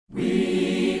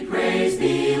praise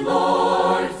thee,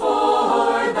 Lord,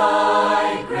 for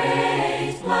thy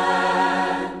great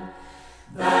plan,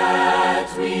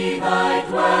 that we thy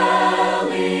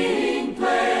dwelling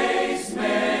place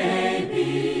may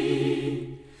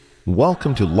be.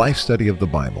 Welcome to Life Study of the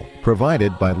Bible,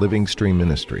 provided by Living Stream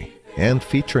Ministry, and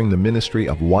featuring the ministry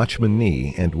of Watchman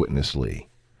Nee and Witness Lee.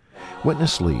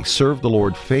 Witness Lee served the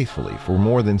Lord faithfully for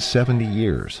more than 70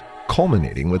 years,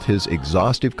 culminating with his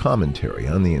exhaustive commentary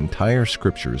on the entire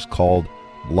Scriptures called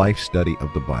Life Study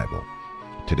of the Bible.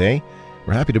 Today,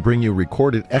 we're happy to bring you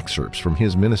recorded excerpts from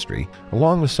his ministry,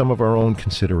 along with some of our own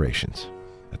considerations.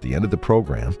 At the end of the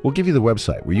program, we'll give you the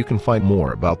website where you can find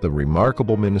more about the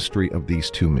remarkable ministry of these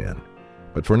two men.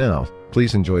 But for now,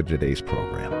 please enjoy today's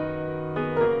program.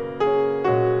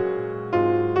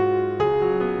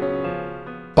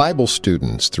 Bible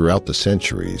students throughout the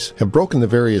centuries have broken the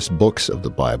various books of the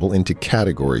Bible into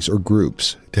categories or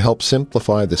groups to help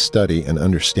simplify the study and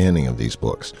understanding of these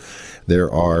books. There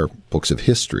are books of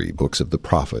history, books of the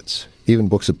prophets, even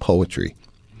books of poetry.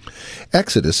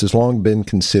 Exodus has long been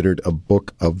considered a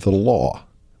book of the law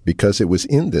because it was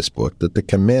in this book that the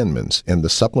commandments and the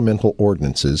supplemental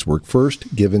ordinances were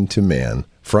first given to man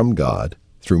from God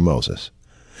through Moses.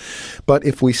 But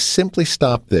if we simply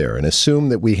stop there and assume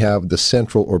that we have the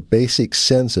central or basic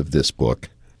sense of this book,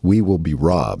 we will be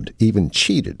robbed, even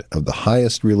cheated, of the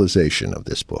highest realization of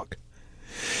this book.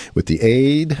 With the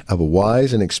aid of a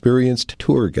wise and experienced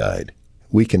tour guide,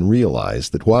 we can realize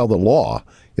that while the law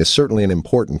is certainly an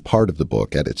important part of the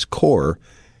book, at its core,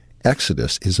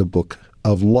 Exodus is a book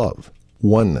of love,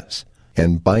 oneness,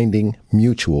 and binding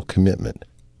mutual commitment.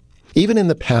 Even in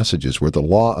the passages where the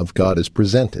law of God is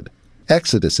presented,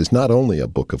 Exodus is not only a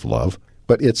book of love,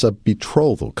 but it's a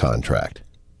betrothal contract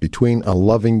between a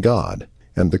loving God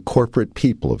and the corporate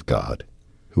people of God,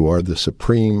 who are the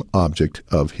supreme object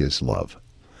of his love.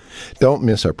 Don't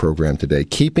miss our program today,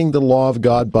 Keeping the Law of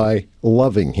God by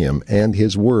Loving Him and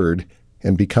His Word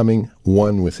and Becoming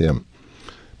One with Him.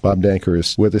 Bob Danker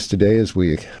is with us today as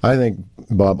we, I think,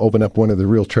 Bob, open up one of the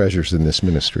real treasures in this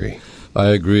ministry. I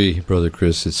agree, Brother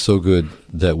Chris. It's so good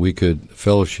that we could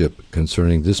fellowship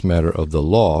concerning this matter of the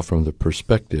law from the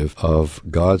perspective of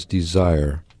God's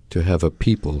desire to have a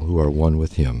people who are one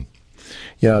with Him.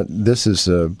 Yeah, this is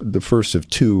the first of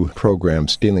two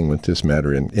programs dealing with this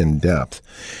matter in depth.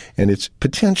 And it's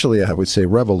potentially, I would say,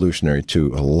 revolutionary to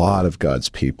a lot of God's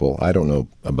people. I don't know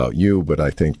about you, but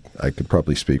I think I could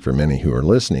probably speak for many who are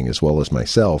listening, as well as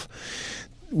myself.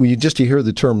 When you hear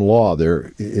the term law,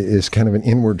 there is kind of an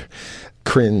inward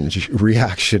cringe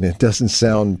reaction. It doesn't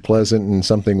sound pleasant and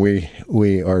something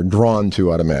we are drawn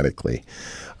to automatically.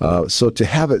 So to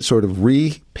have it sort of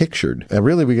repictured, and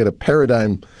really we get a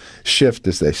paradigm shift,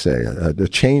 as they say, a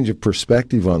change of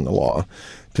perspective on the law,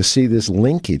 to see this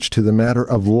linkage to the matter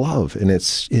of love, and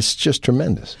it's just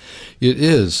tremendous. It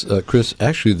is, Chris.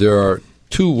 Actually, there are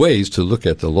two ways to look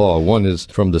at the law. One is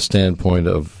from the standpoint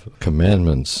of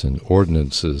commandments and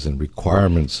ordinances and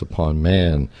requirements upon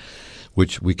man,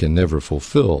 which we can never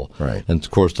fulfill. Right. And,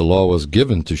 of course, the law was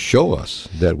given to show us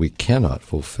that we cannot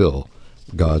fulfill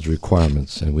God's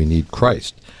requirements, and we need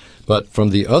Christ. But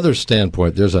from the other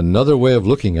standpoint, there's another way of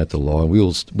looking at the law, and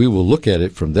we will look at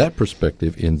it from that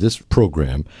perspective in this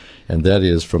program, and that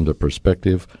is from the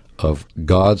perspective of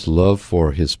God's love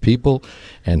for His people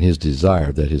and His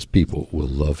desire that His people will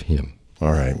love Him.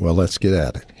 All right, well, let's get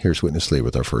at it. Here's Witness Lee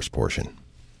with our first portion.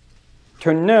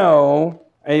 To know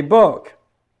a book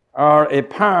or a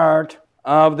part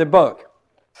of the book,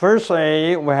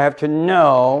 firstly, we have to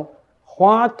know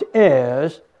what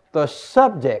is the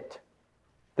subject,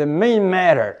 the main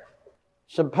matter.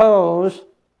 Suppose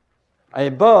a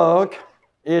book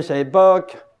is a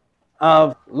book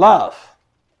of love.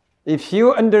 If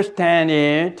you understand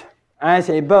it as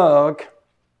a book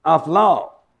of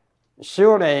law,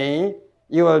 surely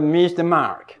you will miss the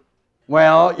mark.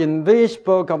 Well, in this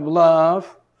book of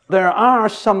love, there are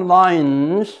some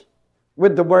lines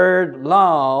with the word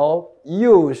law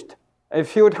used a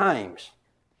few times.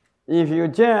 If you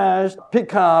just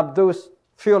pick up those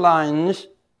few lines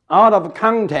out of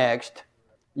context,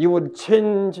 you would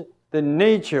change the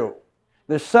nature,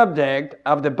 the subject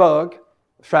of the book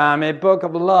from a book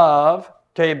of love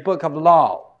to a book of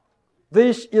law.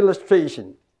 This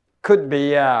illustration could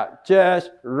be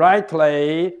just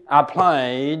rightly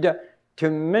applied to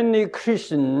many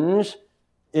Christians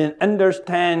in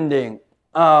understanding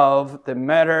of the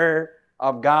matter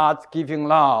of God's giving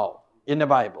law in the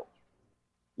Bible.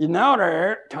 In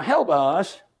order to help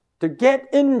us to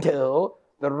get into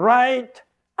the right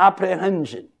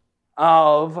apprehension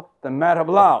of the matter of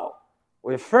law,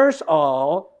 we first of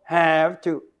all have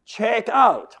to check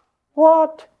out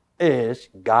what is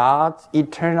God's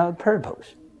eternal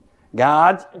purpose.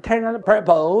 God's eternal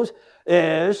purpose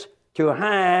is to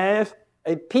have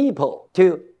a people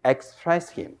to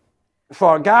express Him.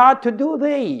 For God to do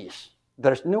this,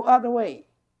 there's no other way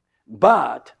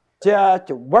but just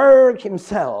to work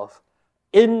Himself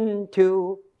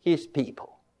into His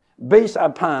people. Based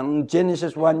upon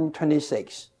Genesis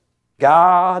 1:26,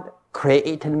 God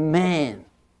created man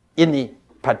in a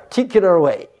particular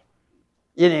way,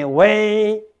 in a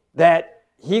way that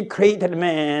He created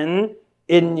man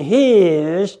in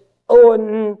His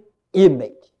own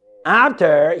image,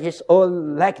 after His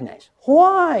own likeness.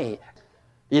 Why?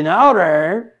 In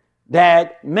order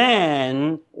that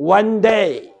man one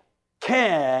day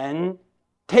can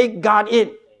take God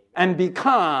in and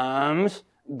becomes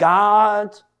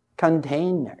God's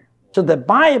container. So the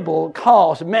Bible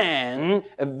calls man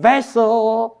a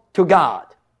vessel to God,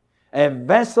 a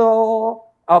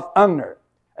vessel of honor,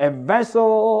 a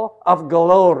vessel of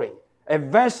glory, a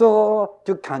vessel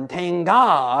to contain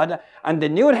God. And the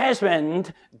New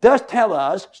Testament does tell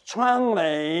us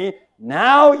strongly,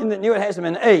 now in the New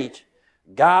Testament age,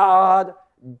 God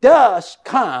does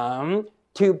come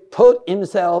to put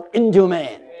Himself into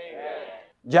man.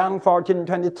 John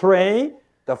 14:23,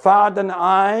 the Father and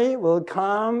I will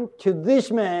come to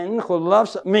this man who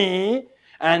loves me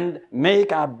and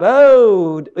make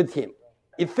abode with him.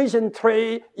 Ephesians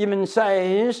 3 even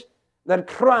says that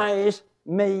Christ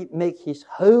may make His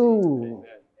home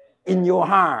in your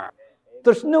heart.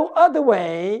 There's no other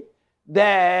way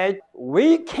that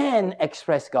we can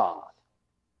express God.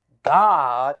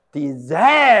 God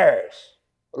desires,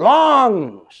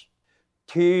 longs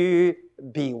to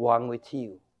be one with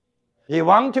you. He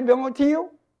wants to be one with you,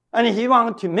 and He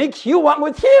wants to make you one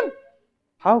with Him.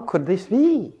 How could this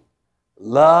be?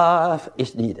 Love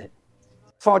is needed.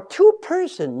 For two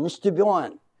persons to be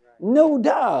one, no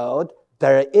doubt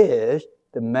there is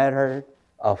the matter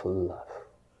of love.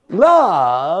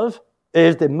 Love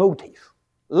is the motive.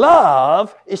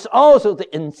 Love is also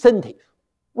the incentive.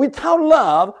 Without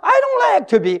love, I don't like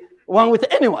to be one with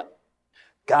anyone.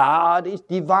 God is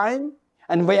divine,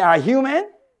 and we are human,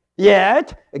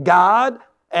 yet God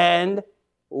and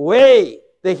we,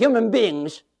 the human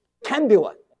beings, can be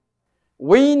one.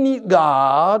 We need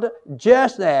God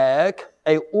just like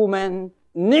a woman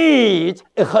needs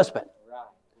a husband.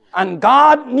 And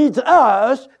God needs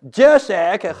us just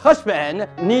like a husband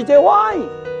needs a wife.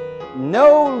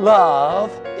 No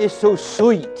love is so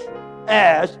sweet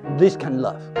as this kind of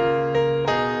love.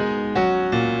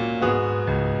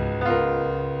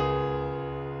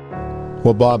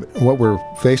 Well, Bob, what we're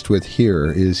faced with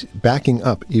here is backing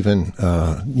up even,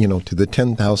 to the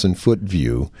 10,000-foot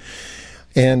view.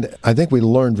 And I think we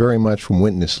learned very much from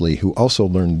Witness Lee, who also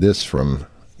learned this from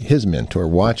his mentor,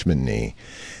 Watchman Nee,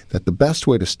 that the best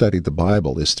way to study the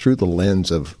Bible is through the lens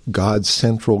of God's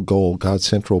central goal, God's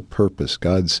central purpose,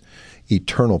 God's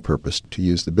eternal purpose, to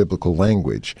use the biblical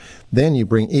language. Then you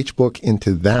bring each book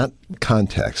into that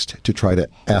context to try to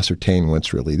ascertain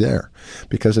what's really there.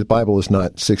 Because the Bible is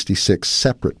not 66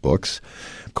 separate books.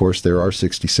 Of course, there are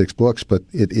 66 books, but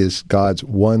it is God's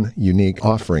one unique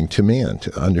offering to man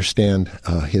to understand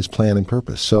His plan and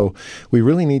purpose. So we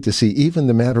really need to see even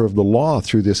the matter of the law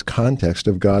through this context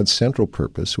of God's central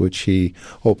purpose, which He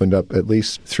opened up at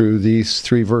least through these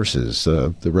three verses.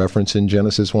 The reference in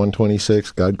Genesis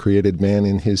 1:26, God created man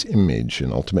in His image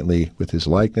and ultimately with His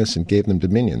likeness and gave them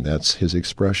dominion. That's His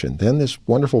expression. Then this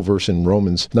wonderful verse in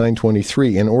Romans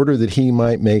 9:23, in order that He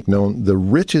might make known the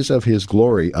riches of His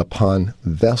glory upon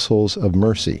vessels of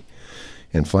mercy.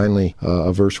 And finally,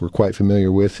 a verse we're quite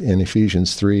familiar with in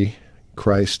Ephesians 3,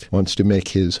 Christ wants to make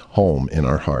His home in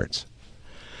our hearts.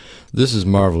 This is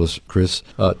marvelous, Chris,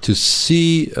 to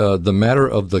see the matter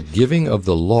of the giving of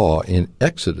the law in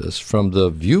Exodus from the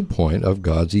viewpoint of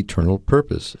God's eternal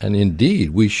purpose. And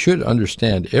indeed, we should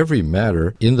understand every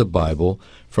matter in the Bible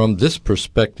from this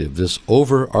perspective, this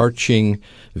overarching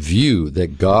view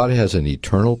that God has an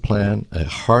eternal plan, a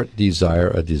heart desire,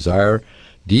 a desire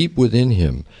deep within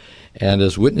Him. And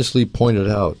as Witness Lee pointed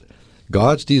out,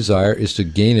 God's desire is to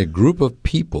gain a group of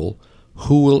people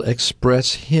who will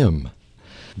express Him.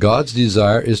 God's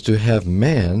desire is to have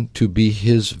man to be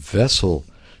His vessel,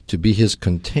 to be His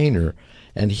container,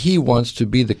 and He wants to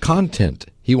be the content.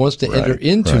 He wants to enter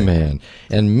into man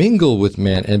and mingle with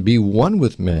man and be one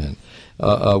with man.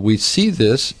 We see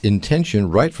this intention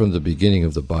right from the beginning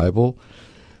of the Bible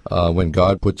when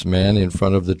God puts man in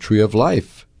front of the tree of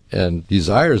life and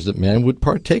desires that man would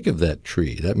partake of that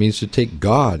tree. That means to take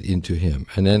God into him.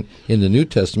 And then in the New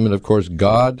Testament, of course,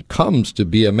 God comes to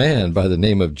be a man by the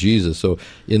name of Jesus. So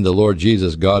in the Lord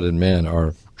Jesus, God and man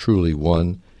are truly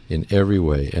one in every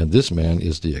way. And this man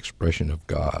is the expression of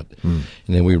God. And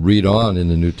then we read on in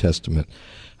the New Testament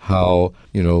how,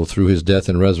 through his death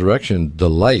and resurrection, the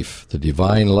life, the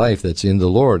divine life that's in the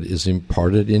Lord is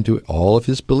imparted into all of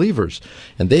his believers.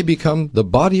 And they become the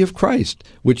body of Christ,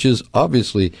 which is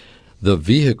obviously the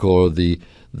vehicle or the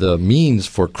means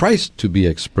for Christ to be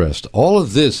expressed. All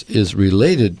of this is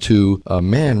related to a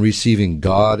man receiving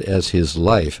God as his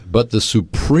life. But the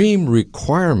supreme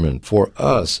requirement for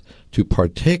us to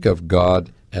partake of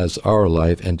God as our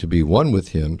life and to be one with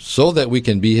him so that we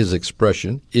can be his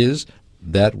expression is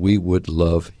that we would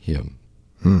love him.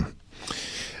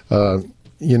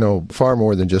 Far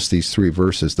more than just these 3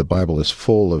 verses, the Bible is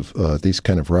full of these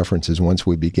kind of references once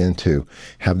we begin to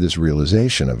have this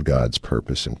realization of God's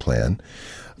purpose and plan.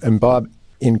 And Bob,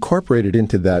 incorporated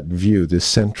into that view, this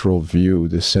central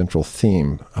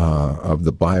theme of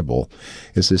the Bible,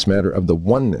 is this matter of the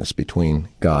oneness between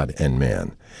God and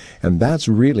man. And that's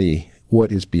really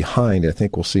what is behind, I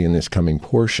think we'll see in this coming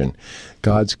portion,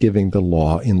 God's giving the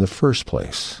law in the first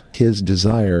place. His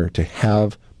desire to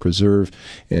have, preserve,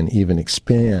 and even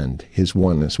expand his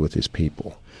oneness with his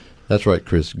people. That's right,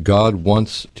 Chris. God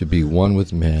wants to be one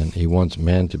with man. He wants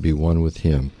man to be one with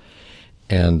him.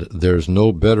 And there's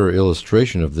no better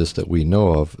illustration of this that we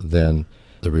know of than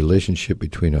the relationship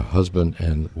between a husband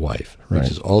and wife, which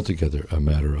is altogether a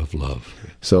matter of love.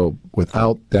 So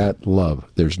without that love,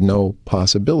 there's no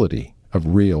possibility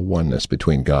of real oneness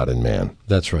between God and man.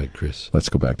 That's right, Chris. Let's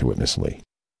go back to Witness Lee.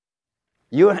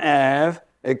 You have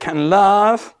a kind of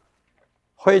love,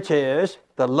 which is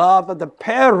the love of the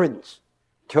parents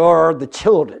toward the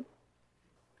children.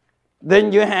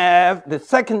 Then you have the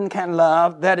second kind of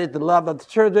love, that is the love of the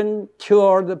children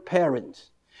toward the parents.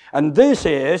 And this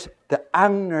is the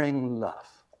honoring love.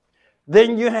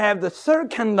 Then you have the third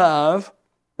kind of love,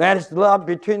 that is love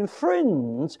between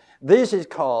friends. This is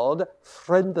called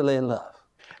friendly love.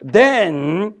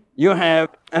 Then you have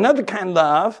another kind of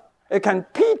love, a kind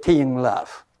of pitying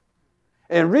love.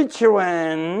 A rich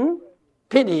one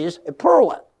pities a poor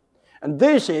one. And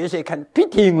this is a kind of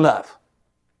pitying love.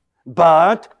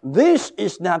 But this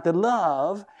is not the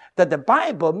love that the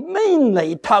Bible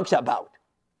mainly talks about.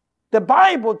 The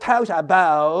Bible talks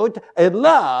about a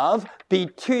love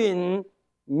between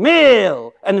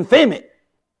male and female.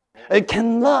 It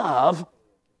can love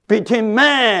between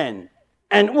man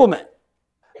and woman.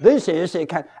 This is a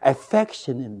kind of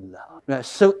affectionate love,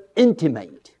 so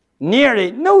intimate.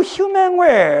 Nearly no human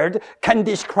word can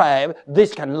describe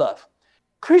this kind of love.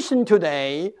 Christians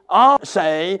today all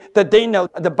say that they know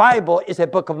the Bible is a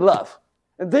book of love.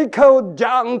 They quote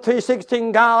John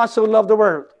 3:16, God so loved the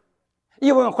world.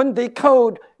 Even when they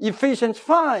quote Ephesians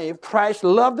 5, Christ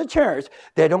loved the church,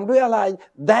 they don't realize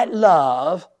that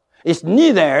love is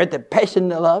neither the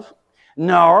passionate love,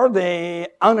 nor the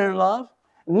honoring love,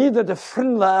 neither the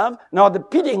friend love, nor the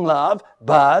pitying love,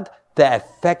 but the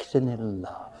affectionate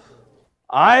love.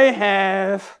 I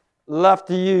have loved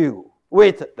you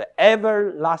with the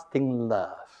everlasting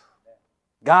love.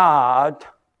 God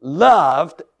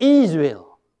loved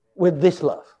Israel with this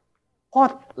love.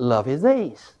 What love is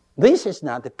this? This is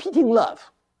not the pitying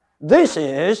love. This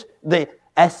is the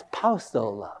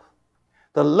espousal love.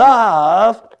 The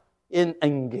love in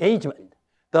engagement.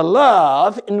 The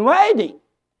love in wedding.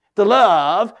 The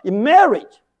love in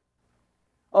marriage.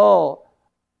 Oh,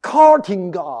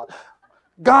 courting God.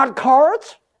 God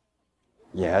courts?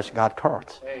 Yes, God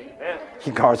courts. Amen.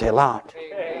 He courts a lot.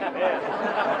 Amen.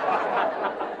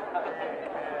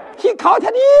 He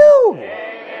courted you.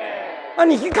 Amen.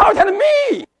 And he courted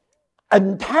me.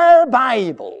 Entire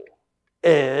Bible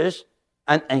is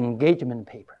an engagement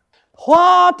paper.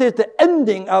 What is the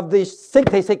ending of these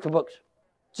 66 books?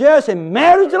 Just a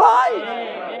marriage life.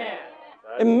 Amen.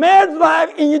 A marriage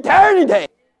life in eternity.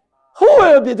 Who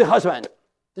will be the husband?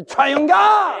 The triune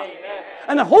God. Amen.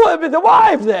 And who will be the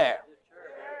wife there?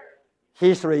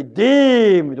 His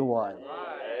redeemed one.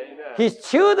 His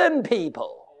chosen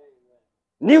people.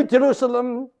 New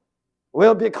Jerusalem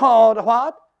will be called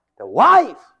what? The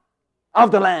wife of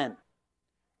the Lamb.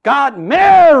 God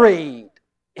married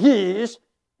his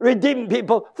redeemed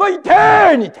people for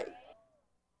eternity.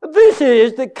 This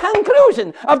is the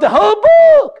conclusion of the whole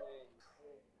book.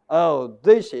 Oh,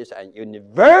 this is a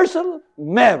universal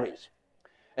marriage.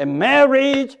 A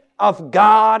marriage of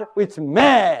God with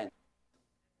man.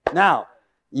 Now,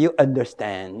 you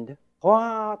understand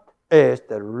what is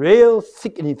the real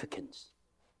significance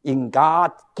in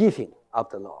God's giving of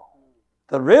the law.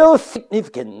 The real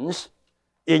significance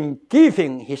in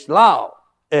giving his law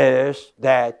is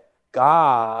that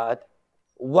God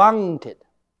wanted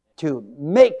to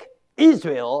make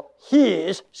Israel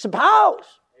his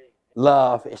spouse.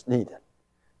 Love is needed.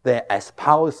 the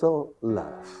espousal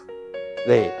love,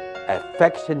 the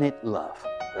affectionate love,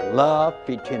 the love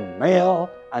between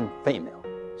male and female.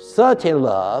 Such a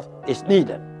love is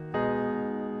needed.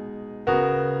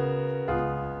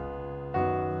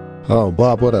 Oh,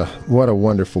 Bob, what a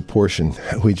wonderful portion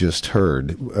we just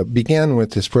heard. Began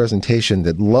with this presentation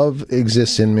that love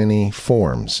exists in many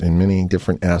forms, in many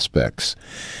different aspects.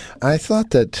 I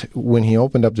thought that when he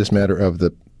opened up this matter of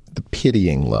the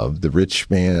pitying love, the rich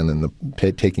man and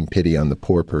the taking pity on the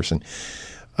poor person,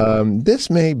 this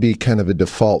may be kind of a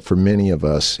default for many of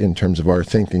us in terms of our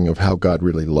thinking of how God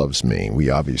really loves me. We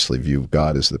obviously view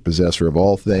God as the possessor of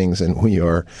all things, and we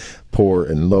are poor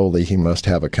and lowly. He must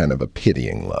have a kind of a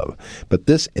pitying love. But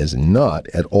this is not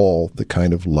at all the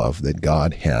kind of love that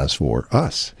God has for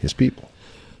us, his people.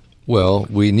 Well,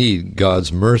 we need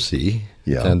God's mercy,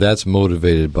 and that's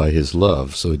motivated by his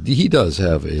love. So he does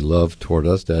have a love toward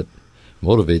us that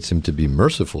motivates him to be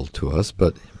merciful to us,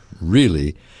 but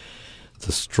really,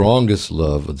 the strongest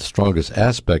love, the strongest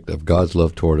aspect of God's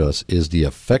love toward us is the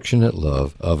affectionate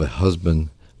love of a husband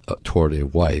toward a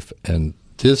wife. And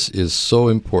this is so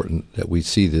important that we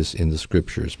see this in the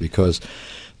Scriptures, because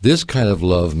this kind of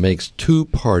love makes two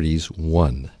parties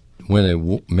one. When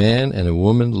a man and a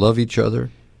woman love each other,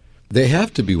 they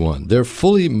have to be one. They're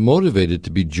fully motivated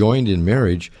to be joined in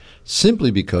marriage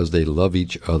simply because they love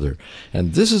each other.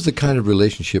 And this is the kind of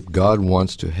relationship God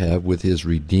wants to have with his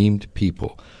redeemed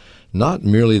people. Not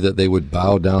merely that they would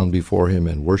bow down before him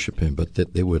and worship him, but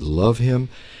that they would love him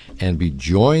and be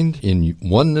joined in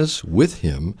oneness with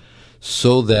him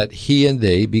so that he and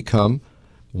they become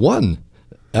one,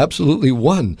 absolutely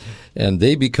one. And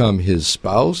they become his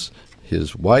spouse,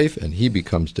 his wife, and he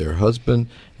becomes their husband,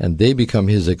 and they become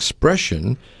his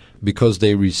expression because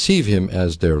they receive him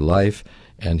as their life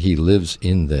and he lives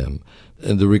in them.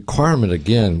 And the requirement,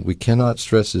 again, we cannot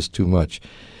stress this too much,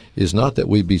 is not that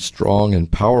we be strong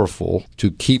and powerful to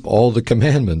keep all the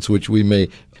commandments, which we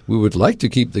would like to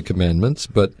keep the commandments,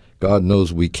 but God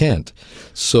knows we can't.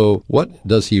 So what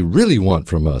does he really want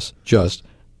from us? Just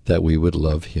that we would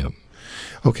love him.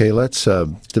 Okay, let's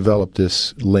develop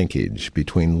this linkage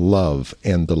between love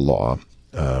and the law.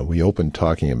 We opened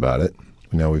talking about it.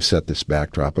 Now we've set this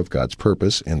backdrop of God's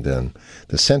purpose and then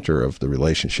the center of the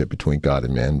relationship between God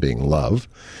and man being love.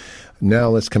 Now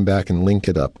let's come back and link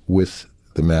it up with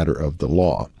the matter of the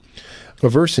law. A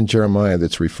verse in Jeremiah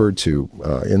that's referred to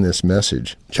in this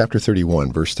message, chapter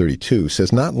 31, verse 32,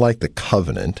 says, "Not like the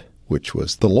covenant," which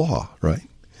was the law, right?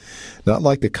 "Not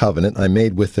like the covenant I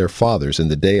made with their fathers in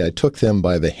the day I took them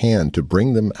by the hand to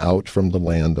bring them out from the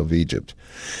land of Egypt.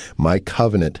 My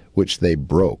covenant which they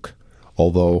broke,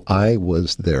 although I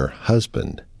was their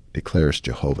husband, declares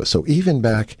Jehovah." So even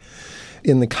back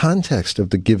in the context of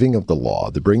the giving of the law,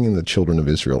 the bringing the children of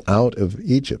Israel out of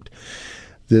Egypt,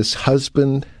 this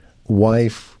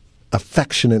husband-wife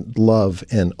affectionate love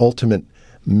and ultimate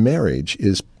marriage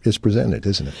is presented,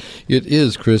 isn't it? It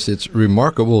is, Chris. It's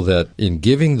remarkable that in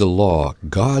giving the law,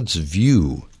 God's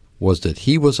view was that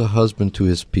he was a husband to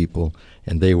his people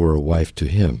and they were a wife to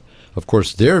him. Of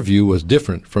course, their view was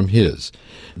different from his.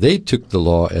 They took the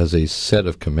law as a set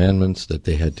of commandments that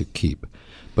they had to keep.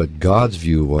 But God's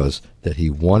view was that he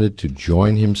wanted to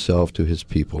join himself to his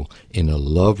people in a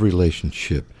love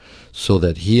relationship so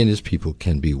that he and his people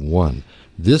can be one.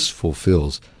 This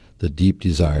fulfills the deep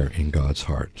desire in God's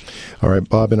heart. All right,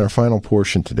 Bob, in our final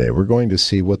portion today, we're going to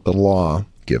see what the law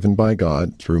given by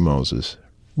God through Moses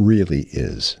really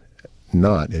is.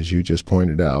 Not, as you just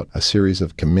pointed out, a series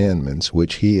of commandments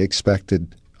which he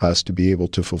expected us to be able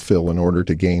to fulfill in order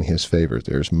to gain his favor.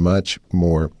 There's much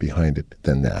more behind it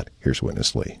than that. Here's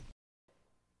Witness Lee.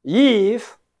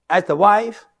 Eve, as the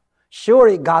wife,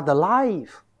 surely got the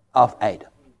life of Adam.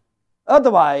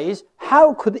 Otherwise,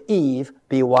 how could Eve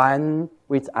be one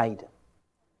with Adam?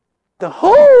 The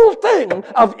whole thing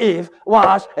of Eve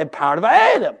was a part of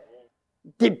Adam,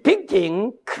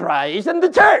 depicting Christ and the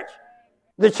church.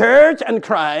 The church and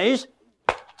Christ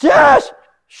just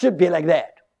should be like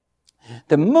that.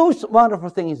 The most wonderful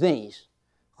thing is this: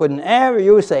 whenever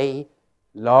you say,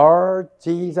 "Lord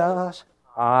Jesus,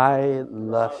 I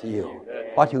love you,"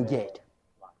 what you get?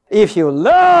 If you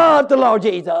love the Lord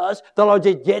Jesus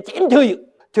gets into you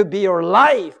to be your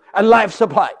life and life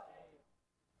supply.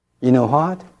 You know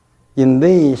what? In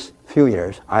these few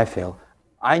years, I feel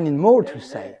I need more to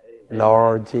say,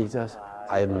 "Lord Jesus,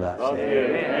 I love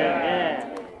you."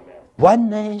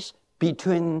 Oneness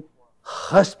between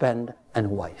husband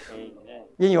and wife.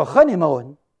 In your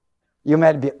honeymoon, you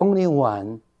might be only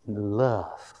one in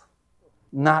love,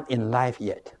 not in life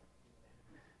yet.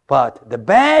 But the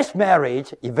best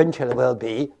marriage eventually will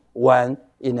be one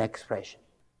in expression.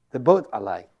 The both are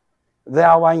like They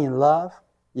are one in love,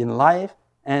 in life,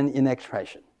 and in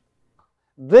expression.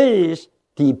 This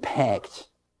depicts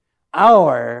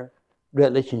our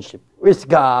relationship with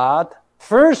God.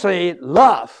 Firstly,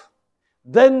 love,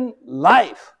 then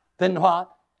life, then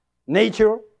what?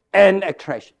 Nature and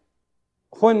expression.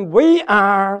 When we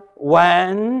are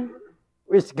one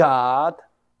with God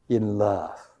in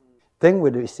love, then we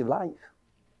receive life.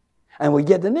 And we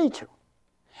get the nature.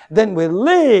 Then we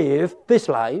live this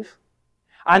life,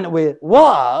 and we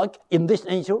walk in this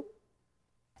nature,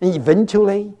 and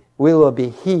eventually we will be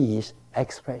His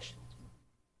expression.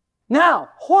 Now,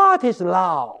 what is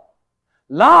law?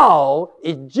 Law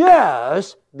is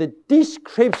just the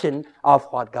description of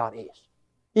what God is.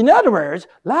 In other words,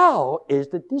 law is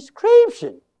the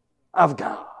description of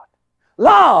God.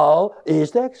 Law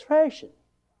is the expression.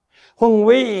 When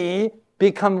we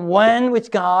become one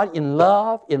with God in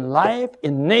love, in life,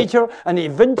 in nature, and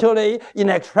eventually in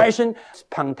expression,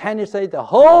 spontaneously the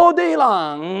whole day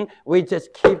long, we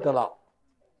just keep the law.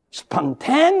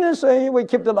 Spontaneously we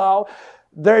keep the law.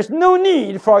 There's no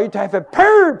need for you to have a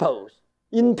purpose,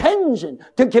 intention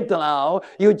to keep the law.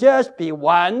 You just be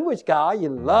one with God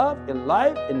in love, in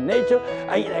life, in nature,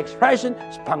 and in expression,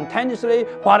 spontaneously.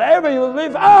 Whatever you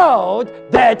live out,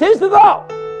 that is the law.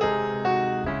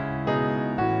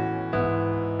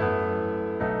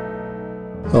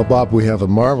 Well, Bob, we have a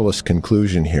marvelous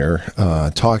conclusion here,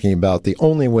 talking about the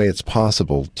only way it's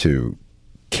possible to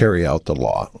carry out the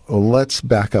law. Well, let's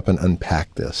back up and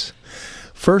unpack this.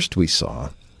 First, we saw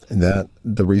that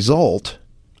the result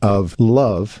of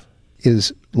love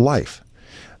is life.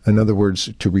 In other words,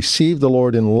 to receive the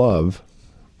Lord in love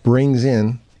brings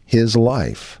in His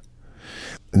life.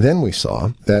 Then we saw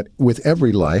that with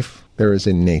every life, there is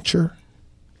a nature,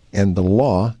 and the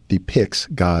law depicts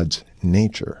God's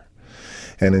nature.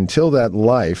 And until that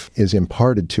life is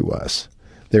imparted to us,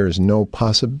 there is no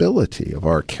possibility of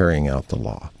our carrying out the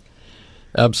law.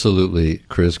 Absolutely,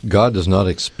 Chris. God does not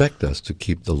expect us to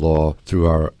keep the law through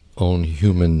our own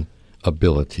human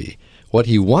ability. What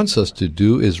He wants us to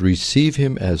do is receive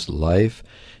Him as life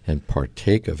and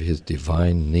partake of His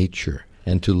divine nature,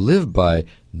 and to live by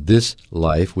this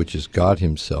life, which is God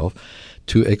Himself,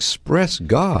 to express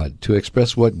God, to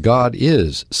express what God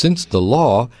is, since the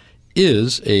law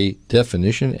is a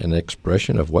definition and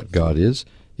expression of what God is.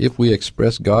 If we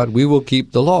express God, we will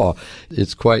keep the law.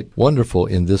 It's quite wonderful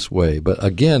in this way. But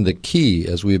again, the key,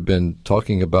 as we've been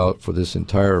talking about for this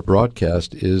entire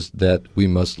broadcast, is that we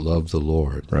must love the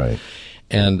Lord. Right.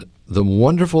 And the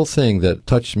wonderful thing that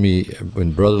touched me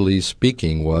when Brother Lee's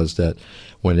speaking was that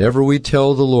whenever we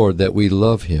tell the Lord that we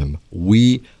love Him,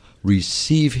 we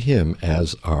receive Him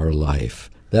as our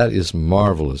life. That is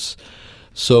marvelous.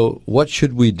 So what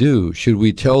should we do? Should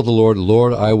we tell the Lord,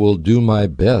 Lord, I will do my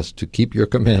best to keep your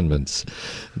commandments?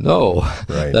 No,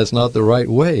 right. That's not the right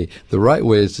way. The right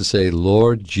way is to say,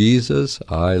 Lord Jesus,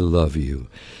 I love you.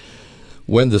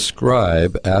 When the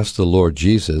scribe asked the Lord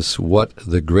Jesus what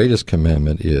the greatest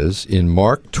commandment is, in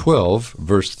Mark 12,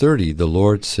 verse 30, the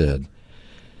Lord said,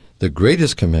 the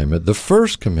greatest commandment, the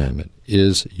first commandment,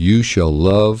 is you shall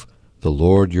love the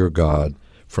Lord your God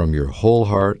from your whole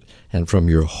heart and from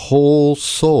your whole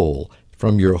soul,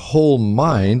 from your whole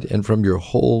mind, and from your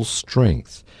whole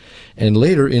strength. And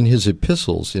later in his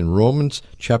epistles, in Romans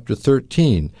chapter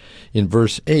 13, in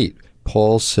verse 8,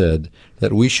 Paul said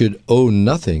that we should owe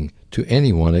nothing to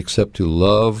anyone except to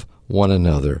love one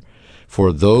another.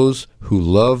 For those who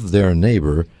love their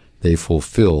neighbor, they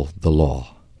fulfill the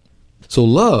law. So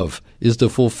love is the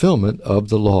fulfillment of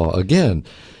the law. Again,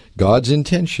 God's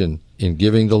intention in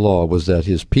giving the law was that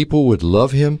His people would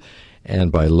love Him,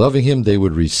 and by loving Him, they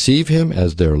would receive Him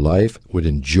as their life, would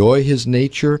enjoy His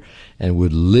nature, and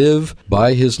would live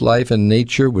by His life and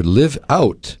nature, would live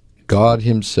out God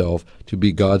Himself to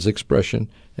be God's expression,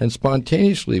 and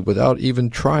spontaneously, without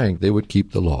even trying, they would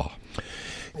keep the law.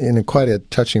 In quite a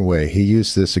touching way, he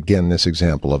used this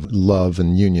example of love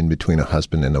and union between a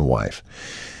husband and a wife.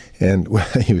 And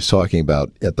he was talking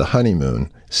about at the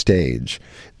honeymoon stage,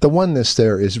 the oneness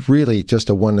there is really just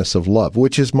a oneness of love,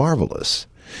 which is marvelous.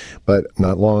 But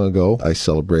not long ago, I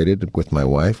celebrated with my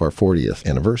wife our 40th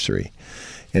anniversary.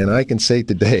 And I can say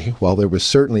today, while there was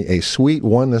certainly a sweet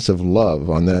oneness of love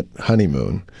on that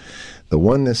honeymoon, the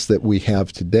oneness that we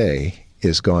have today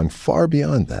is gone far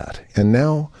beyond that. And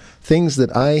now, things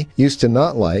that I used to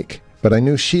not like, but I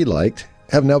knew she liked,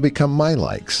 have now become my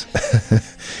likes.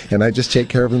 And I just take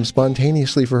care of them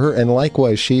spontaneously for her. And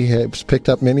likewise, she has picked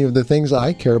up many of the things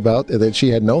I care about that she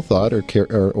had no thought or care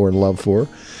or love for.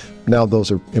 Now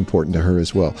those are important to her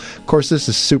as well. Of course, this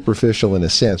is superficial in a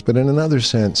sense, but in another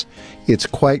sense, it's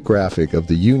quite graphic of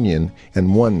the union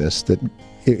and oneness that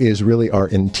is really our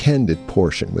intended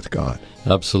portion with God.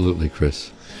 Absolutely,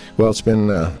 Chris. Well, it's been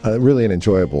really an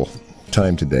enjoyable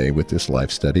time today with this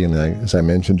life study, and as I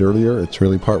mentioned earlier, it's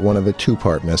really part one of a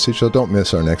two-part message, so don't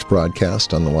miss our next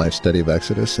broadcast on the life study of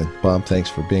Exodus. And Bob, thanks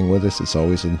for being with us. It's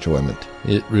always enjoyment.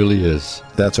 It really is.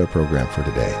 That's our program for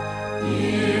today.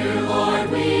 Dear Lord,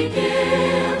 we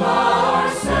give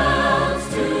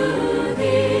ourselves to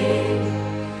Thee.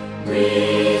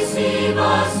 Receive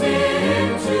us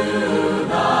into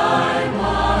Thy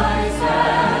wise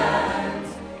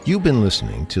hands. You've been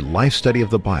listening to Life Study of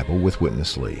the Bible with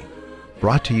Witness Lee,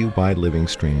 brought to you by Living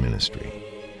Stream Ministry.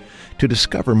 To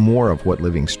discover more of what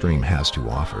Living Stream has to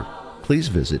offer, please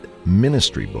visit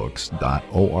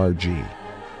ministrybooks.org.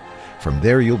 From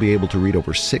there, you'll be able to read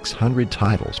over 600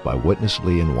 titles by Witness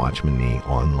Lee and Watchman Nee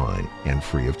online and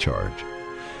free of charge.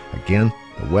 Again,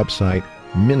 the website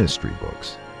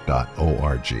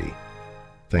ministrybooks.org.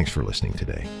 Thanks for listening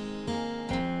today.